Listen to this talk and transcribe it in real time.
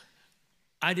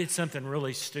I did something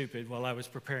really stupid while I was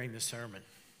preparing the sermon.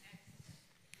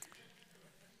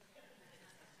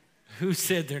 Who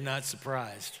said they're not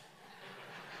surprised?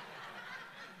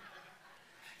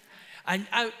 And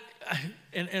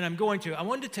I'm going to. I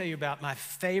wanted to tell you about my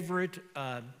favorite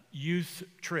youth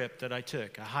trip that I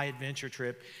took, a high adventure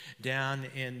trip down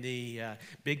in the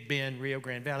Big Bend, Rio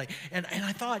Grande Valley. And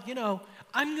I thought,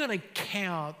 I'm going to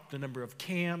count the number of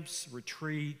camps,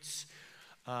 retreats,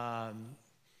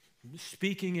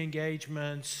 speaking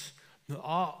engagements,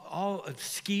 all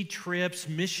ski trips,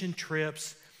 mission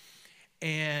trips.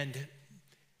 And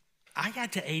I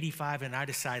got to 85 and I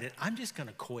decided I'm just going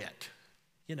to quit.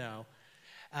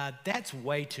 That's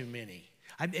way too many.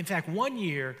 In fact, one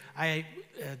year,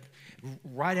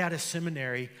 right out of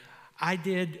seminary, I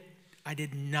did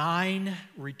 9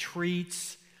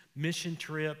 retreats, mission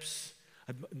trips.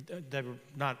 They were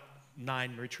not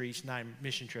 9 retreats, 9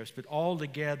 mission trips, but all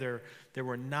together, there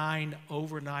were 9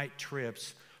 overnight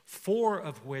trips, 4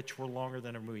 of which were longer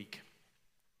than a week.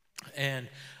 And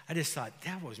I just thought,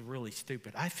 that was really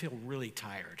stupid. I feel really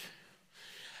tired.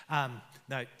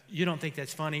 Now, you don't think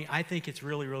that's funny. I think it's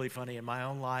really, really funny in my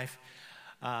own life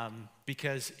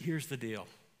because here's the deal.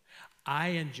 I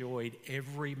enjoyed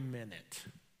every minute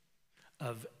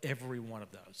of every one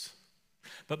of those.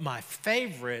 But my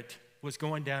favorite was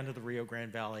going down to the Rio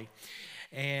Grande Valley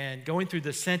and going through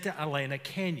the Santa Elena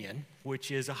Canyon, which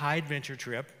is a high adventure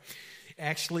trip.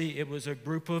 Actually, it was a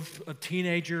group of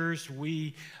teenagers.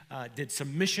 We did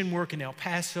some mission work in El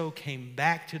Paso, came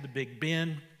back to the Big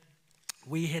Bend.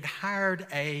 We had hired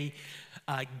a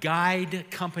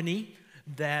guide company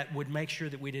that would make sure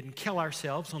that we didn't kill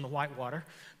ourselves on the whitewater.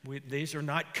 These are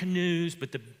not canoes,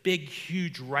 but the big,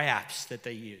 huge rafts that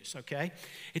they use, okay?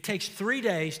 It takes 3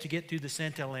 days to get through the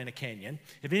Santa Elena Canyon.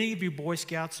 Have any of you Boy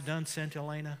Scouts done Santa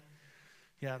Elena?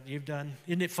 Yeah, you've done.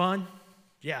 Isn't it fun?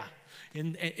 Yeah.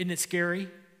 Isn't it scary?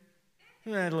 A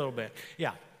little bit,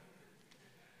 yeah.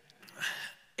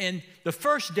 And the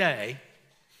first day,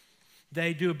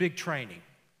 they do a big training.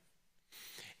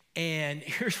 And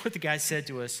here's what the guy said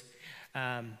to us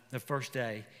the first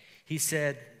day. He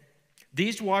said,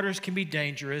 "These waters can be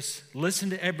dangerous. Listen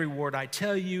to every word I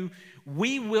tell you.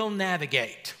 We will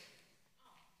navigate.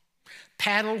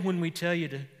 Paddle when we tell you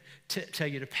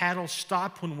to paddle.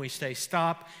 Stop when we say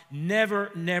stop.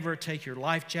 Never, never take your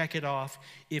life jacket off.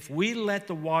 If we let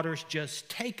the waters just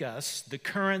take us, the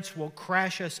currents will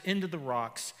crash us into the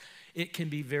rocks. It can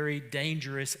be very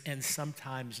dangerous and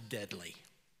sometimes deadly."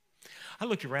 I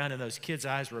looked around and those kids'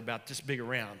 eyes were about this big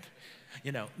around.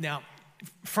 Now,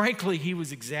 frankly, he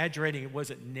was exaggerating. It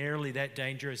wasn't nearly that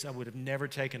dangerous. I would have never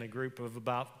taken a group of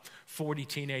about 40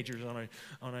 teenagers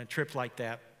on a trip like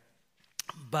that.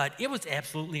 But it was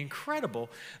absolutely incredible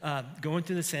going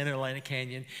through the Santa Elena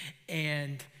Canyon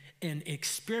and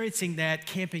experiencing that,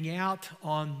 camping out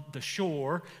on the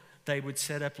shore. They would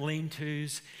set up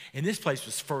lean-tos, and this place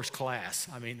was first class.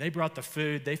 I mean, they brought the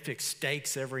food. They fixed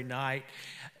steaks every night.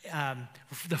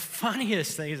 The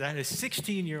funniest thing is I had a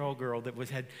 16-year-old girl that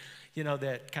had,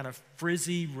 that kind of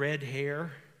frizzy red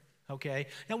hair, okay?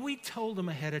 Now, we told them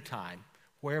ahead of time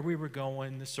where we were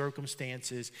going, the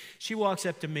circumstances. She walks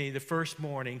up to me the first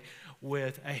morning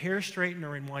with a hair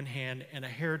straightener in one hand and a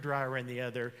hair dryer in the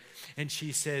other, and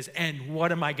she says, "And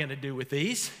what am I going to do with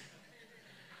these?"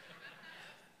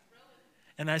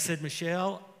 And I said,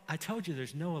 "Michelle, I told you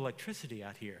there's no electricity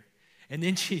out here." And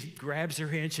then she grabs her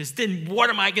hair and says, "Then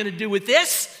what am I going to do with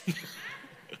this?"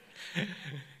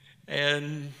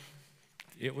 And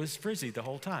it was frizzy the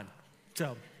whole time.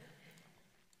 So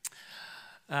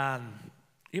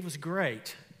it was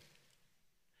great.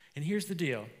 And here's the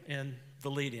deal, and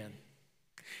the lead-in.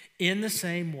 In the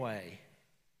same way,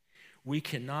 we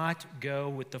cannot go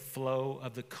with the flow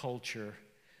of the culture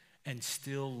and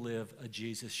still live a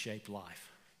Jesus-shaped life.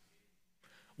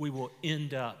 We will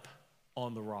end up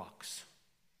on the rocks.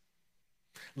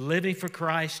 Living for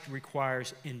Christ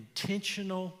requires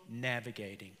intentional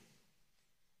navigating.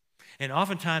 And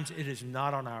oftentimes it is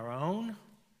not on our own,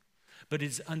 but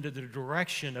it's under the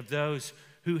direction of those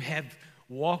who have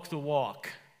walked the walk,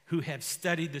 who have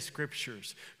studied the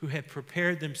scriptures, who have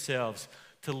prepared themselves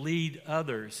to lead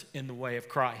others in the way of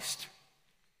Christ.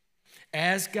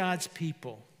 As God's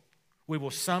people, we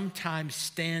will sometimes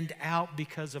stand out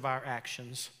because of our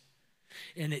actions,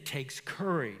 and it takes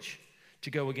courage to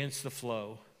go against the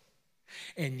flow.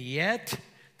 And yet,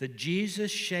 the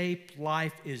Jesus-shaped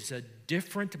life is a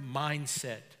different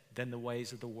mindset than the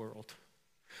ways of the world.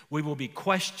 We will be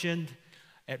questioned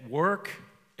at work,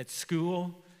 at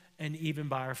school, and even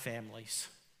by our families.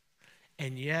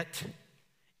 And yet,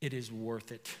 it is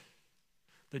worth it.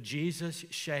 The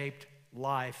Jesus-shaped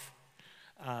life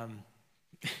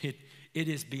it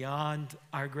is beyond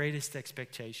our greatest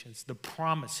expectations. The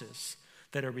promises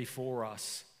that are before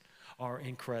us are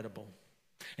incredible.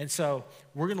 And so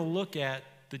we're going to look at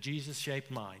the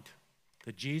Jesus-shaped mind,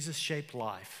 the Jesus-shaped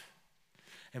life,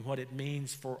 and what it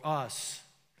means for us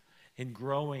in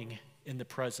growing in the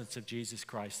presence of Jesus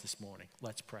Christ this morning.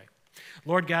 Let's pray.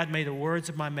 Lord God, may the words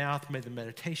of my mouth, may the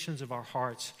meditations of our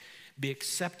hearts be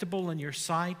acceptable in your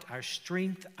sight, our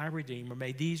strength, our Redeemer.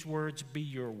 May these words be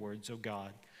your words, O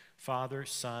God, Father,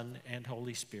 Son, and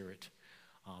Holy Spirit.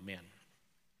 Amen.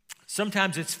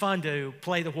 Sometimes it's fun to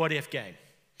play the what if game,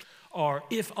 or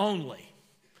if only.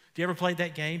 Do you ever play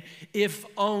that game? If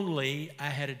only I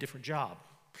had a different job.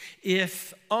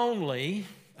 If only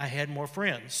I had more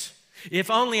friends.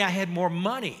 If only I had more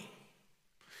money.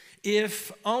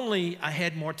 If only I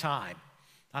had more time.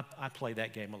 I play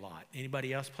that game a lot.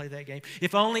 Anybody else play that game?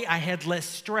 If only I had less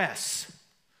stress.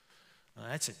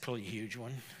 That's a pretty huge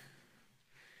one.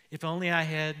 If only I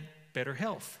had better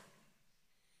health.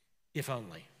 If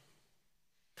only.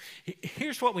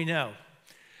 Here's what we know.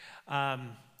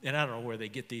 And I don't know where they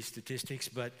get these statistics,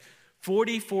 but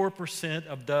 44%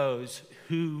 of those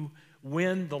who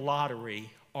win the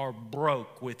lottery are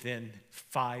broke within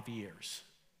 5 years.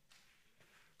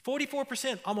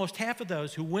 44%, almost half of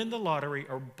those who win the lottery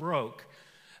are broke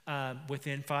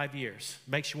within 5 years.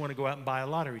 Makes you want to go out and buy a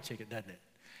lottery ticket, doesn't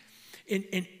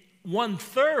it? And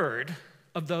 1/3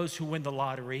 of those who win the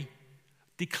lottery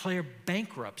declare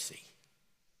bankruptcy.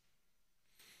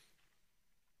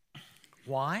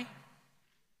 Why?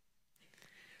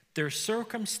 Their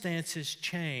circumstances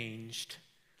changed,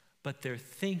 but their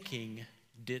thinking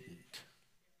didn't.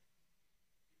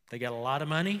 They got a lot of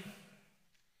money,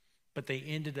 but they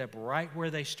ended up right where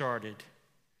they started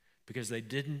because they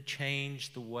didn't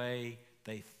change the way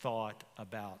they thought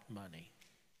about money.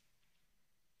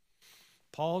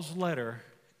 Paul's letter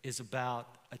is about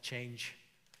a change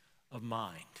of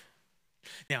mind.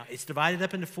 Now, it's divided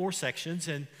up into 4 sections,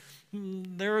 and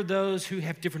there are those who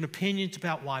have different opinions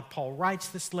about why Paul writes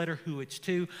this letter, who it's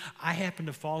to. I happen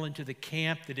to fall into the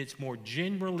camp that it's more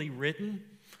generally written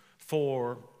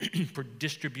for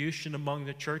distribution among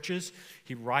the churches.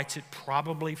 He writes it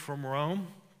probably from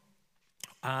Rome.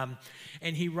 And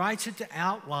he writes it to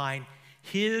outline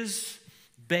his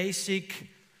basic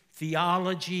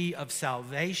theology of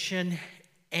salvation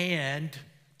and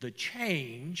the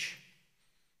change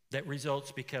that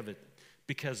results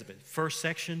because of it. First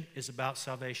section is about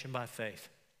salvation by faith.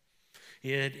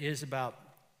 It is about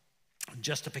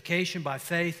justification by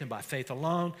faith and by faith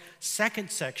alone.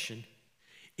 Second section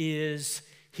is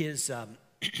his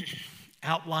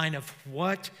outline of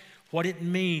what it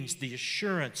means, the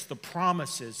assurance, the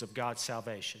promises of God's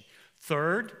salvation.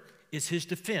 Third is his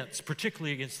defense,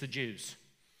 particularly against the Jews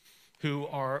who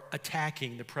are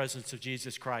attacking the presence of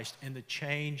Jesus Christ and the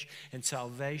change and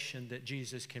salvation that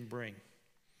Jesus can bring.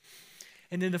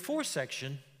 And then the fourth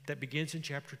section that begins in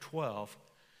chapter 12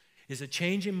 is a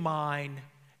change in mind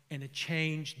and a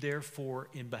change, therefore,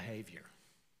 in behavior.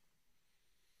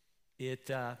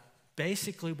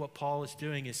 Basically what Paul is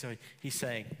doing is he's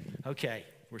saying, okay,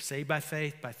 we're saved by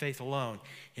faith alone.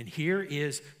 And here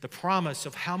is the promise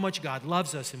of how much God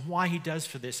loves us and why he does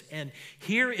for this. And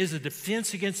here is a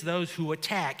defense against those who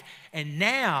attack. And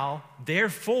now,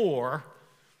 therefore,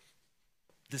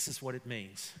 this is what it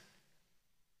means.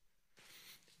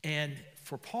 And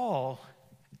for Paul,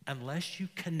 unless you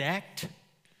connect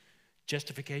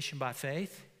justification by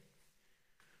faith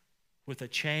with a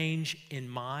change in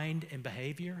mind and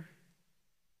behavior,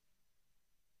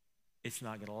 it's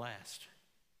not going to last.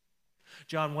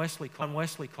 John Wesley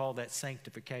called that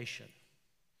sanctification.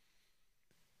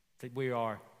 That we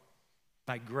are,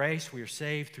 by grace, we are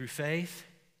saved through faith,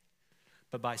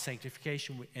 but by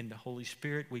sanctification and the Holy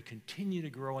Spirit, we continue to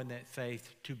grow in that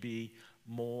faith to be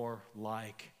more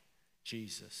like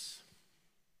Jesus.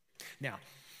 Now,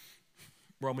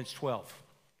 Romans 12.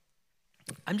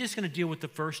 I'm just going to deal with the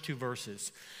first 2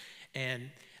 verses. And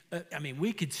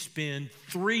we could spend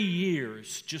 3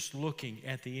 years just looking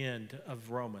at the end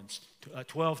of Romans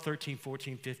 12, 13,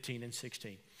 14, 15, and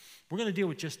 16. We're going to deal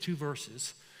with just 2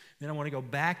 verses. Then I want to go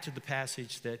back to the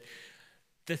passage that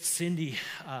Cindy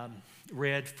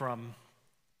read from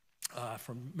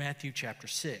Matthew chapter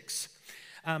 6.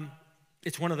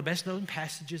 It's one of the best known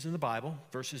passages in the Bible,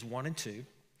 verses 1 and 2.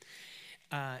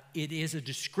 It is a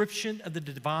description of the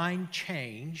divine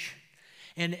change.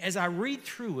 And as I read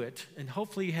through it, and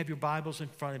hopefully you have your Bibles in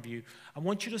front of you, I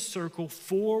want you to circle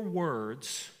 4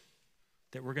 words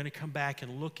that we're going to come back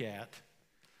and look at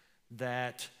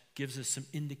that gives us some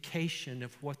indication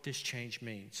of what this change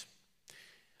means.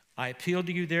 I appeal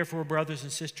to you, therefore, brothers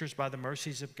and sisters, by the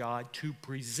mercies of God, to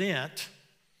present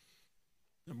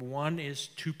Number one is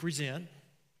to present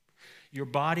your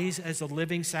bodies as a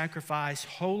living sacrifice,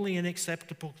 holy and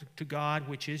acceptable to God,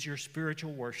 which is your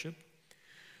spiritual worship.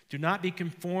 Do not be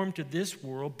conformed to this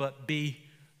world, but be,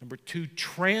 number two,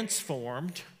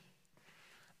 transformed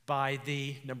by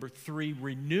the, number three,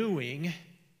 renewing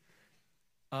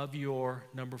of your,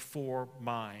 number four,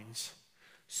 minds,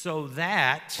 so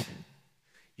that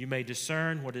you may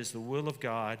discern what is the will of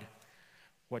God,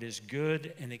 what is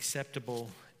good and acceptable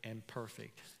and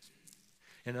perfect.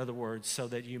 In other words, so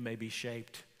that you may be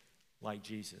shaped like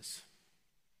Jesus.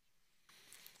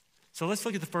 So let's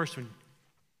look at the first one.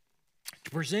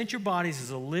 To present your bodies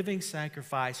as a living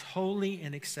sacrifice, holy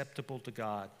and acceptable to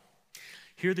God.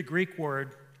 Here the Greek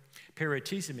word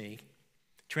peritismi,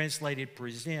 translated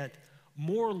present,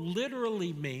 more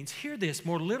literally means, hear this,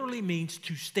 more literally means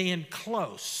to stand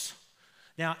close.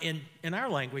 Now, in our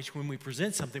language, when we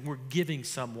present something, we're giving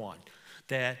someone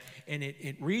that, and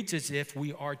it reads as if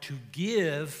we are to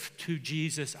give to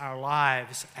Jesus our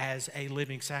lives as a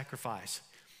living sacrifice.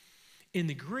 In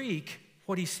the Greek,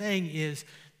 what he's saying is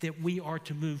that we are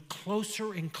to move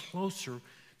closer and closer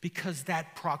because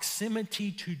that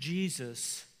proximity to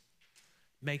Jesus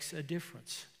makes a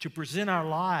difference. To present our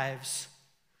lives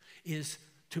is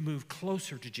to move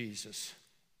closer to Jesus.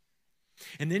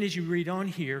 And then as you read on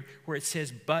here where it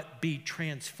says, but be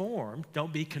transformed,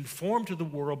 don't be conformed to the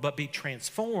world, but be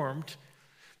transformed.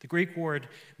 The Greek word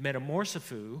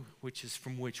metamorphosou, which is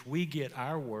from which we get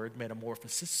our word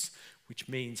metamorphosis, which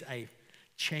means a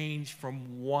change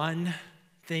from one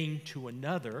thing to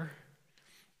another,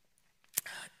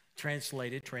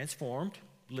 translated transformed,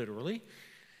 literally,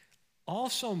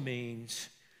 also means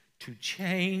to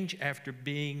change after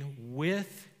being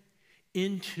with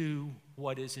into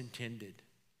what is intended.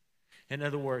 In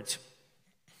other words,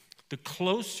 the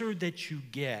closer that you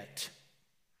get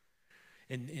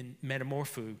in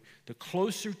metamorpho, the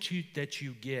closer that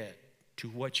you get to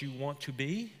what you want to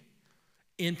be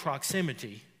in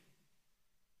proximity,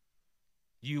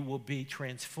 you will be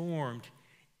transformed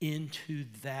into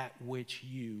that which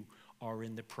you are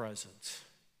in the presence.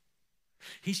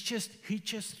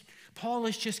 Paul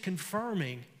is just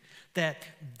confirming that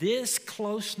this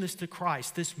closeness to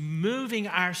Christ, this moving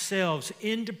ourselves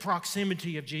into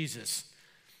proximity of Jesus,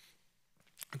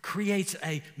 creates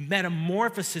a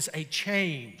metamorphosis, a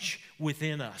change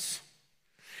within us.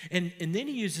 And then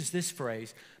he uses this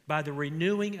phrase, by the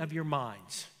renewing of your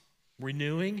minds.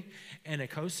 Renewing,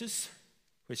 anakosis,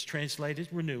 which translated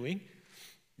renewing,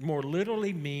 more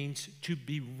literally means to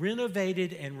be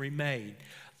renovated and remade,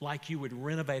 like you would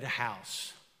renovate a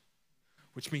house,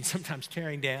 which means sometimes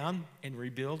tearing down and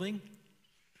rebuilding,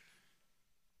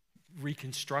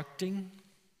 reconstructing.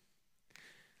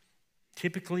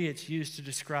 Typically, it's used to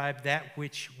describe that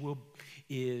which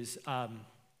is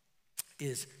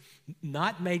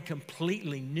not made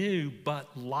completely new, but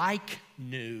like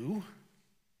new,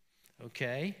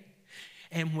 okay?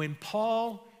 And when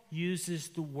Paul uses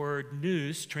the word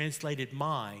nous, translated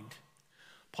mind,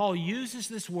 Paul uses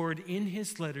this word in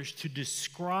his letters to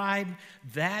describe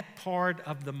that part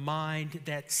of the mind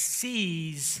that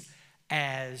sees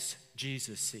as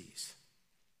Jesus sees.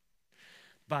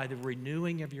 By the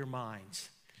renewing of your minds.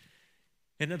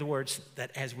 In other words,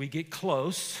 that as we get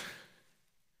close,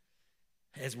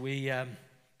 as we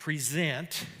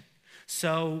present,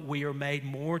 so we are made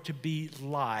more to be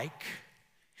like,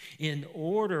 in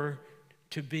order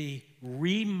to be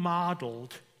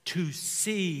remodeled to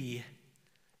see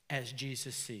as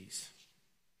Jesus sees.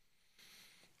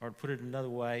 Or to put it another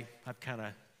way, I've kind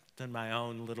of done my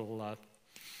own little,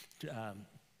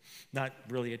 not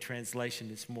really a translation,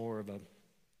 it's more of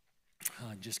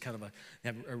just kind of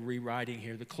a rewriting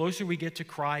here. The closer we get to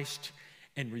Christ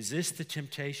and resist the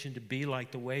temptation to be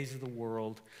like the ways of the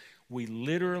world, we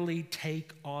literally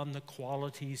take on the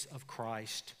qualities of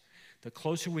Christ. The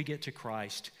closer we get to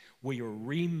Christ, we are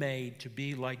remade to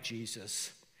be like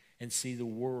Jesus and see the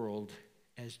world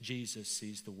as Jesus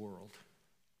sees the world.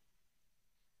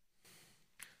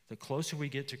 The closer we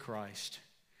get to Christ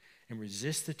and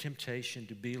resist the temptation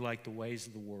to be like the ways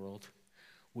of the world,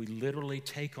 we literally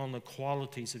take on the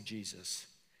qualities of Jesus.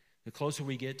 The closer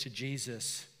we get to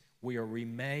Jesus, we are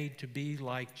remade to be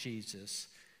like Jesus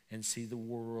and see the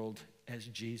world as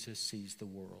Jesus sees the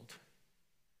world.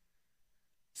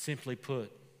 Simply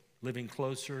put, living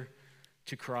closer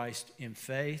to Christ in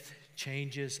faith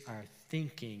changes our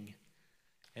thinking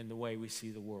and the way we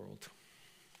see the world.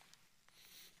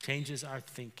 Changes our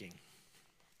thinking.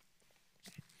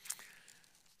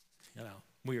 You know,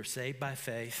 we are saved by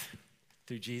faith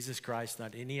through Jesus Christ,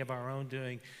 not any of our own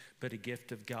doing, but a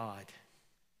gift of God.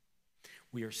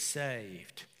 We are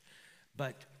saved.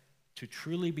 But to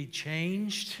truly be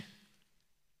changed,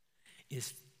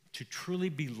 is to truly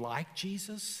be like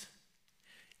Jesus,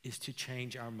 is to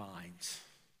change our minds.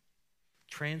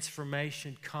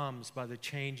 Transformation comes by the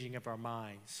changing of our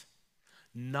minds,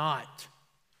 not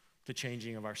the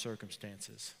changing of our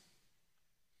circumstances.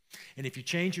 And if you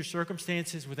change your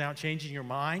circumstances without changing your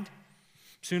mind,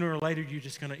 sooner or later you're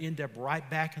just going to end up right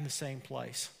back in the same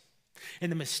place.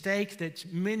 And the mistake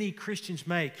that many Christians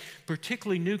make,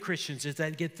 particularly new Christians, is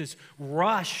they get this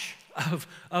rush of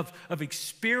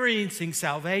experiencing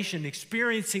salvation,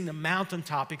 experiencing the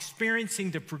mountaintop, experiencing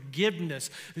the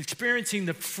forgiveness, experiencing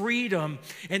the freedom,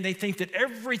 and they think that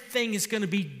everything is going to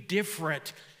be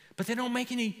different, but they don't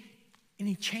make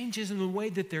any changes in the way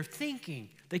that they're thinking.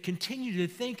 They continue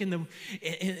to think in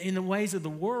the ways of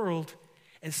the world,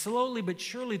 and slowly but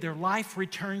surely their life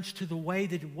returns to the way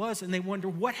that it was, and they wonder,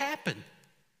 what happened?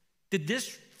 Did this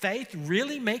faith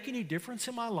really make any difference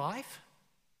in my life?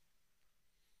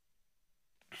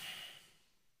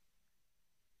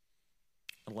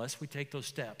 Unless we take those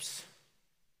steps,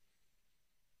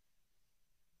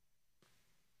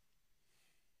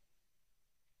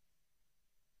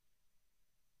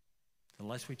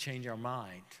 unless we change our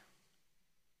mind,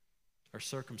 our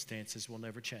circumstances will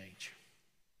never change.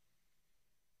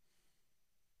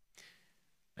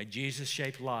 A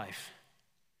Jesus-shaped life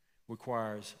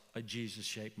requires a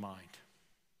Jesus-shaped mind.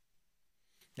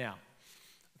 Now,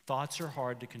 thoughts are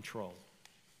hard to control.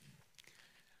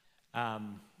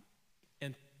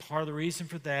 And part of the reason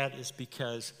for that is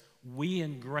because we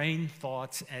ingrain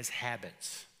thoughts as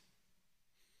habits.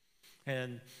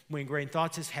 And we ingrain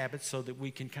thoughts as habits so that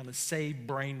we can kind of save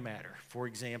brain matter. For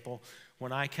example,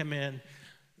 when I come in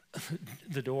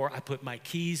the door, I put my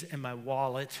keys and my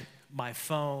wallet, my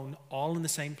phone, all in the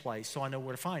same place so I know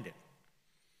where to find it.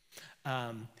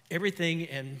 Everything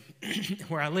in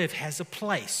where I live has a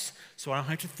place, so I don't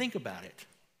have to think about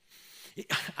it.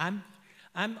 I'm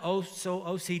so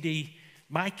OCD.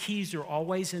 My keys are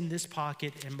always in this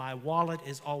pocket, and my wallet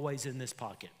is always in this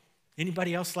pocket.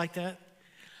 Anybody else like that?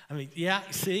 I mean, yeah,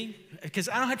 see? Because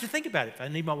I don't have to think about it. If I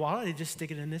need my wallet, I just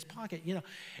stick it in this pocket, you know.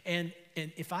 And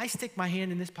if I stick my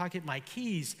hand in this pocket, my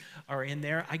keys are in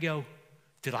there, I go,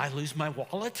 did I lose my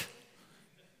wallet?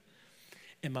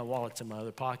 And my wallet's in my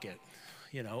other pocket,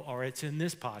 you know, or it's in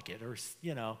this pocket, or,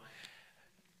 you know.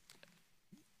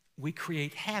 We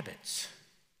create habits.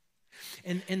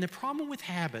 And the problem with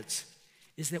habits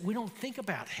is that we don't think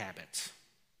about habits.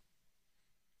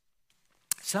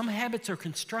 Some habits are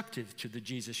constructive to the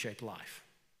Jesus-shaped life,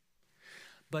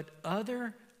 but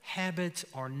other habits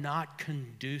are not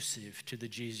conducive to the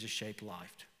Jesus-shaped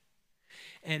life.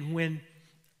 And when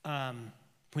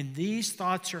these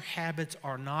thoughts or habits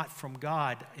are not from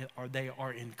God, or they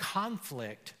are in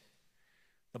conflict,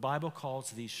 the Bible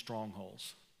calls these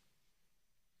strongholds.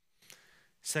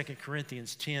 2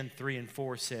 Corinthians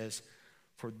 10:3-4 says,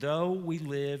 "For though we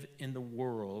live in the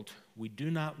world, we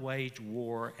do not wage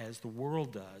war as the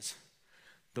world does.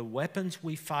 The weapons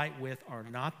we fight with are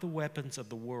not the weapons of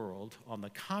the world. On the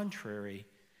contrary,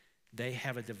 they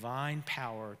have a divine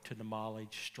power to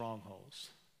demolish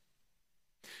strongholds."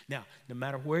 Now, no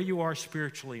matter where you are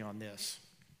spiritually on this,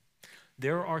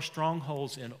 there are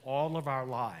strongholds in all of our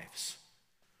lives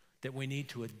that we need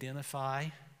to identify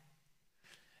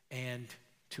and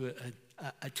to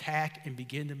attack and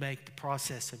begin to make the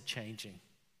process of changing.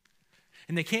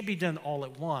 And they can't be done all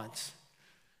at once,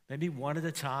 maybe one at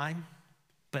a time,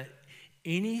 but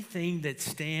anything that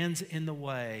stands in the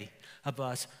way of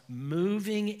us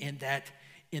moving in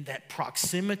that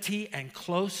proximity and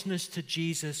closeness to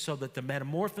Jesus so that the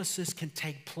metamorphosis can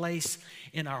take place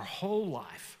in our whole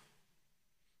life,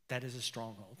 that is a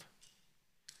stronghold.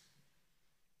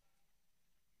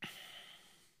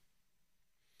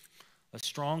 A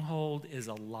stronghold is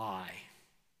a lie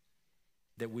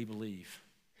that we believe.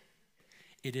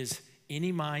 It is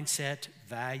any mindset,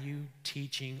 value,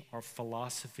 teaching, or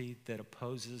philosophy that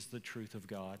opposes the truth of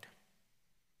God.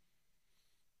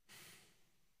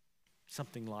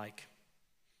 Something like,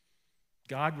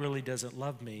 God really doesn't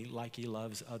love me like he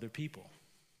loves other people.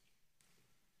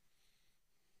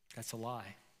 That's a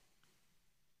lie.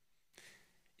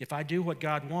 If I do what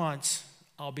God wants,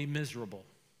 I'll be miserable.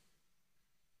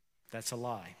 That's a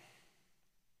lie.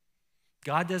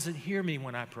 God doesn't hear me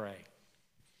when I pray.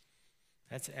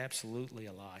 That's absolutely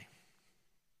a lie.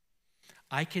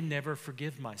 I can never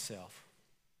forgive myself.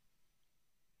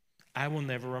 I will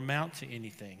never amount to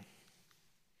anything.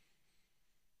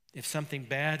 If something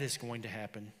bad is going to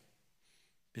happen,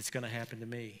 it's going to happen to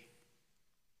me.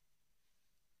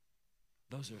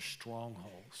 Those are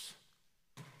strongholds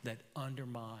that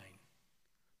undermine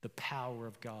the power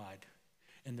of God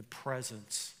and the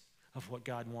presence of what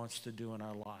God wants to do in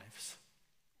our lives.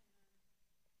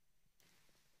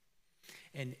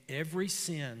 And every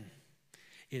sin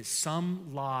is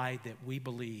some lie that we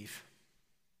believe,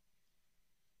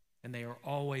 and they are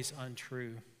always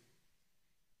untrue.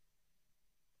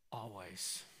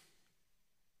 Always.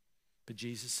 But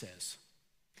Jesus says,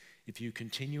 if you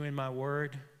continue in my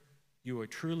word, you are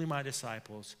truly my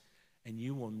disciples, and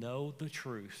you will know the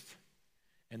truth,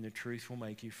 and the truth will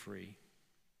make you free.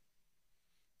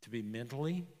 To be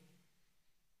mentally,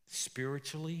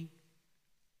 spiritually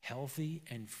healthy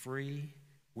and free,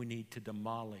 we need to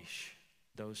demolish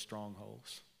those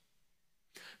strongholds.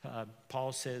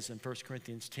 Paul says in 1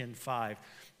 Corinthians 10:5,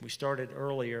 we started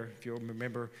earlier, if you'll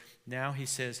remember, now he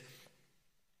says,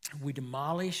 we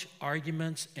demolish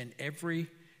arguments and every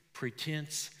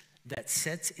pretense that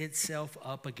sets itself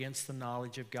up against the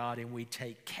knowledge of God, and we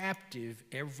take captive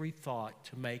every thought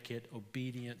to make it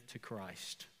obedient to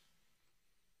Christ.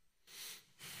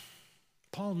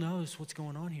 Paul knows what's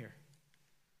going on here.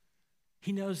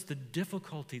 He knows the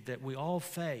difficulty that we all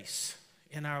face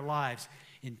in our lives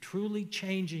in truly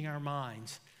changing our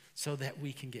minds so that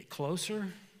we can get closer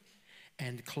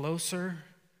and closer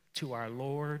to our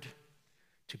Lord,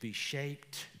 to be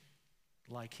shaped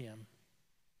like him.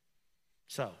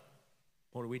 So,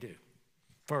 what do?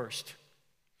 First,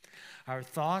 our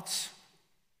thoughts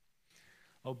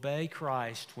obey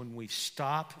Christ when we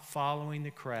stop following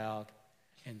the crowd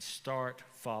and start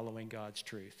following God's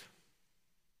truth.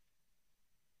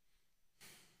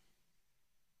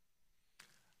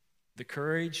 The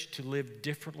courage to live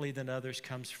differently than others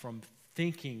comes from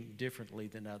thinking differently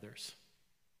than others.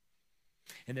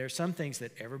 And there are some things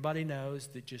that everybody knows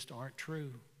that just aren't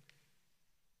true,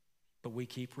 but we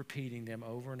keep repeating them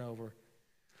over and over.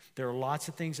 There are lots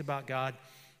of things about God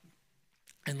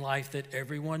and life that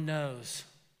everyone knows,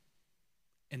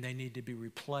 and they need to be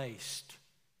replaced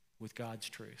with God's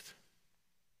truth.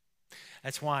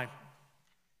 That's why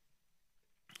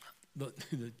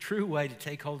the true way to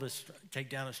take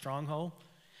down a stronghold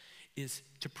is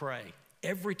to pray.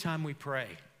 Every time we pray,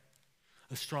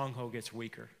 a stronghold gets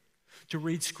weaker. To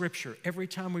read Scripture, every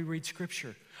time we read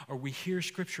Scripture or we hear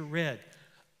Scripture read,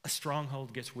 a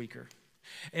stronghold gets weaker.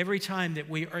 Every time that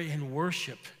we are in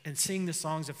worship and sing the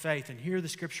songs of faith and hear the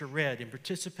Scripture read and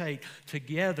participate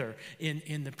together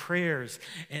in the prayers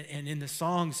and in the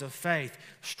songs of faith,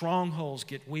 strongholds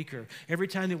get weaker. Every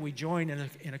time that we join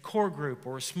in a core group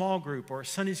or a small group or a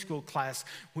Sunday school class,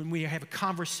 when we have a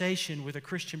conversation with a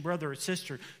Christian brother or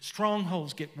sister,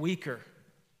 strongholds get weaker.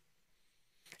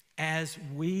 As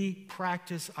we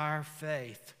practice our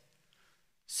faith,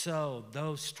 so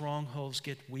those strongholds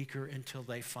get weaker until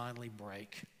they finally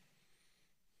break.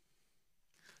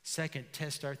 Second,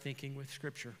 test our thinking with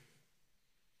Scripture.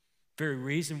 The very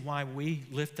reason why we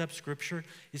lift up Scripture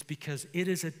is because it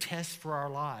is a test for our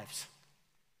lives.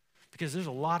 Because there's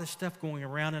a lot of stuff going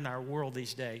around in our world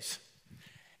these days.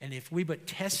 And if we but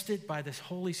test it by the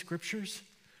Holy Scriptures,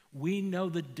 we know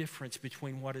the difference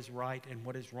between what is right and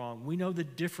what is wrong. We know the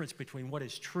difference between what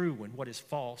is true and what is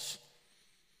false.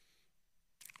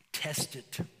 Test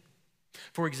it.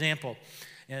 For example,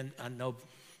 and I know,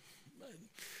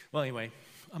 well, anyway,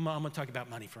 I'm going to talk about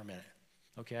money for a minute,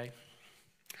 okay?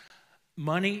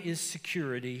 Money is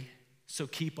security, so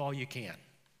keep all you can.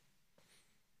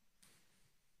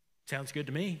 Sounds good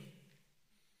to me.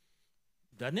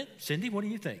 Doesn't it? Cindy, what do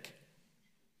you think?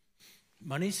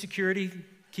 Money, security,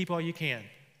 keep all you can.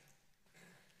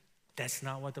 That's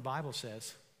not what the Bible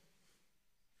says.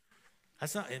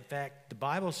 That's not, in fact, the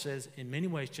Bible says in many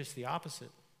ways just the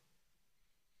opposite.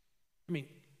 I mean,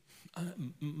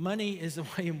 money is the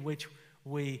way in which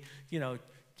we, in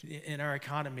our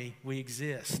economy, we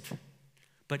exist.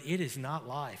 But it is not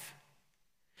life.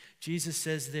 Jesus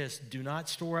says this, do not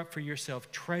store up for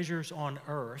yourself treasures on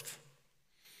earth.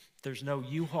 There's no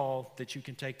U-Haul that you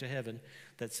can take to heaven.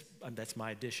 That's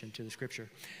my addition to the Scripture.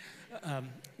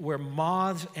 Where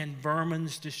moths and vermin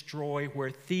destroy, where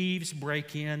thieves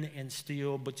break in and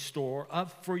steal, but store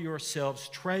up for yourselves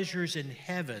treasures in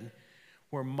heaven,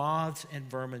 where moths and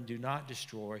vermin do not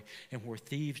destroy, and where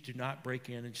thieves do not break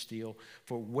in and steal.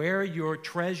 For where your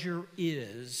treasure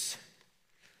is,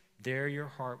 there your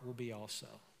heart will be also.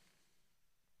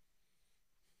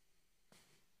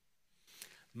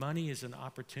 Money is an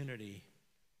opportunity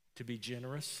to be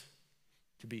generous,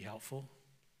 to be helpful,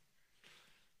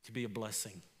 to be a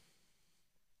blessing,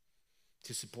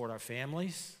 to support our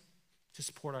families, to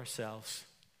support ourselves.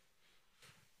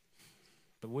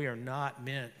 But we are not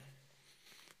meant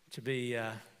to be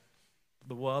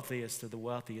the wealthiest of the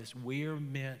wealthiest. We are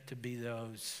meant to be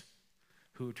those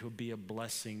who to be a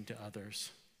blessing to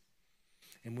others.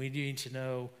 And we need to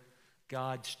know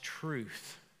God's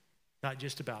truth, not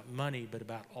just about money, but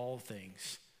about all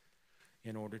things,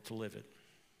 in order to live it.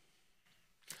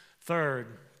 Third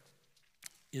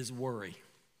is worry.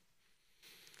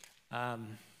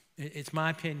 It's my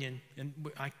opinion, and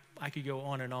I could go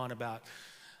on and on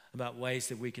about ways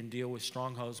that we can deal with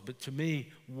strongholds, but to me,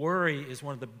 worry is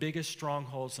one of the biggest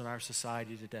strongholds in our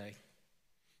society today.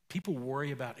 People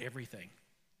worry about everything.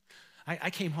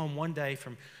 I came home one day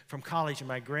from college, and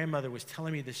my grandmother was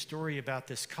telling me this story about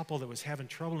this couple that was having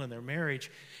trouble in their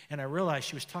marriage, and I realized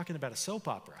she was talking about a soap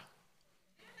opera.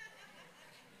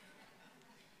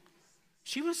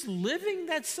 She was living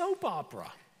that soap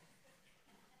opera.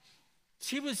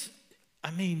 She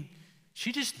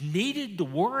just needed to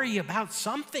worry about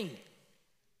something.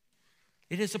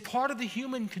 It is a part of the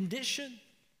human condition.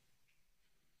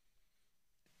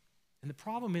 And the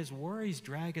problem is, worries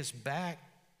drag us back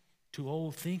to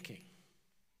old thinking,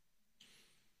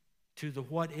 to the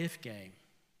what-if game.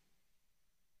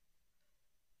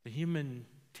 The human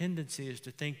tendency is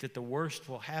to think that the worst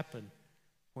will happen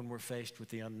when we're faced with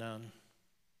the unknown.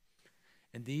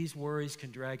 And these worries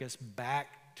can drag us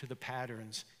back to the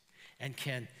patterns and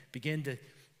can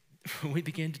we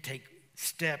begin to take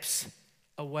steps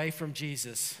away from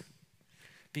Jesus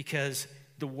because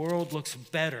the world looks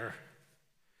better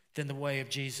than the way of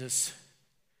Jesus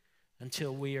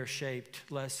until we are shaped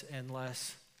less and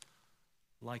less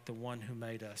like the one who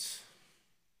made us.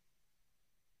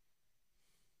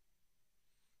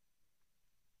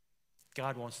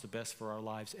 God wants the best for our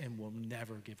lives and will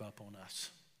never give up on us.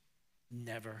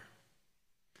 Never.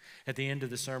 At the end of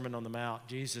the Sermon on the Mount,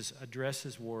 Jesus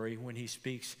addresses worry when he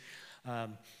speaks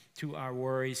to our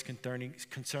worries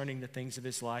concerning the things of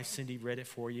his life. Cindy read it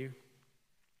for you.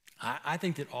 I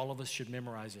think that all of us should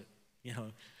memorize it. You know,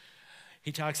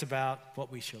 he talks about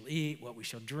what we shall eat, what we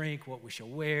shall drink, what we shall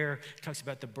wear. He talks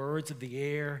about the birds of the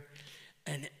air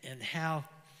and how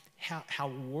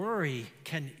worry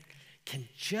can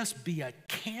just be a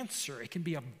cancer. It can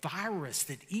be a virus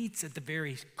that eats at the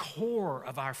very core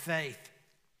of our faith.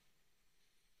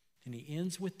 And he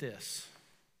ends with this: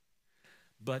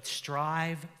 but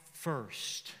strive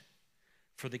first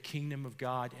for the kingdom of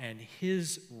God and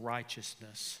his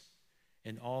righteousness,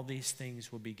 and all these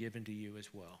things will be given to you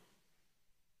as well.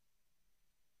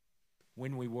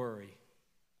 When we worry,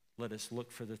 let us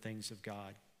look for the things of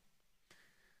God.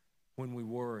 When we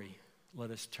worry, let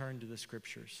us turn to the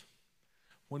scriptures.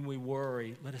 When we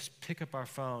worry, let us pick up our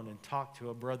phone and talk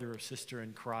to a brother or sister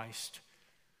in Christ.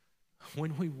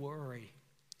 When we worry,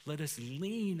 let us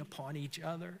lean upon each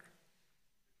other.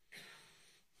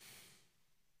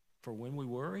 For when we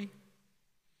worry,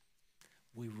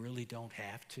 we really don't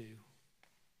have to.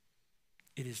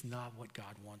 It is not what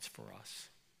God wants for us.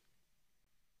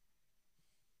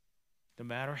 No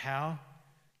matter how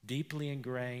deeply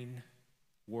ingrained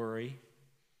worry,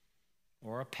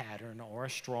 or a pattern, or a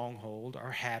stronghold,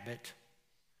 or habit,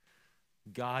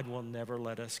 God will never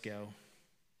let us go.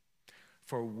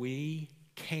 For we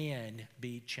can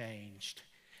be changed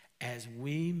as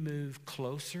we move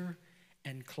closer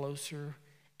and closer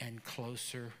and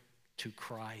closer to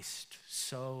Christ.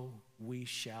 So we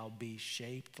shall be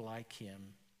shaped like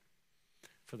him.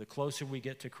 For the closer we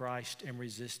get to Christ and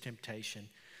resist temptation,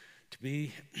 to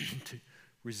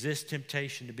resist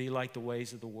temptation to be like the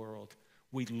ways of the world,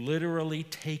 we literally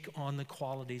take on the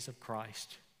qualities of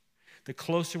Christ. The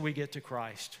closer we get to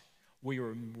Christ, we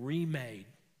are remade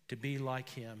to be like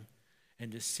him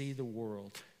and to see the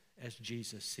world as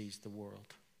Jesus sees the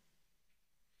world.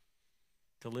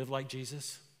 To live like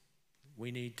Jesus,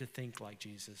 we need to think like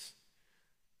Jesus.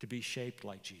 To be shaped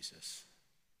like Jesus.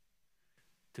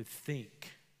 To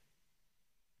think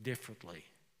differently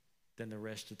than the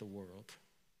rest of the world.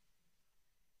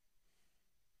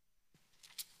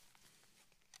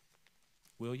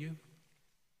 Will you?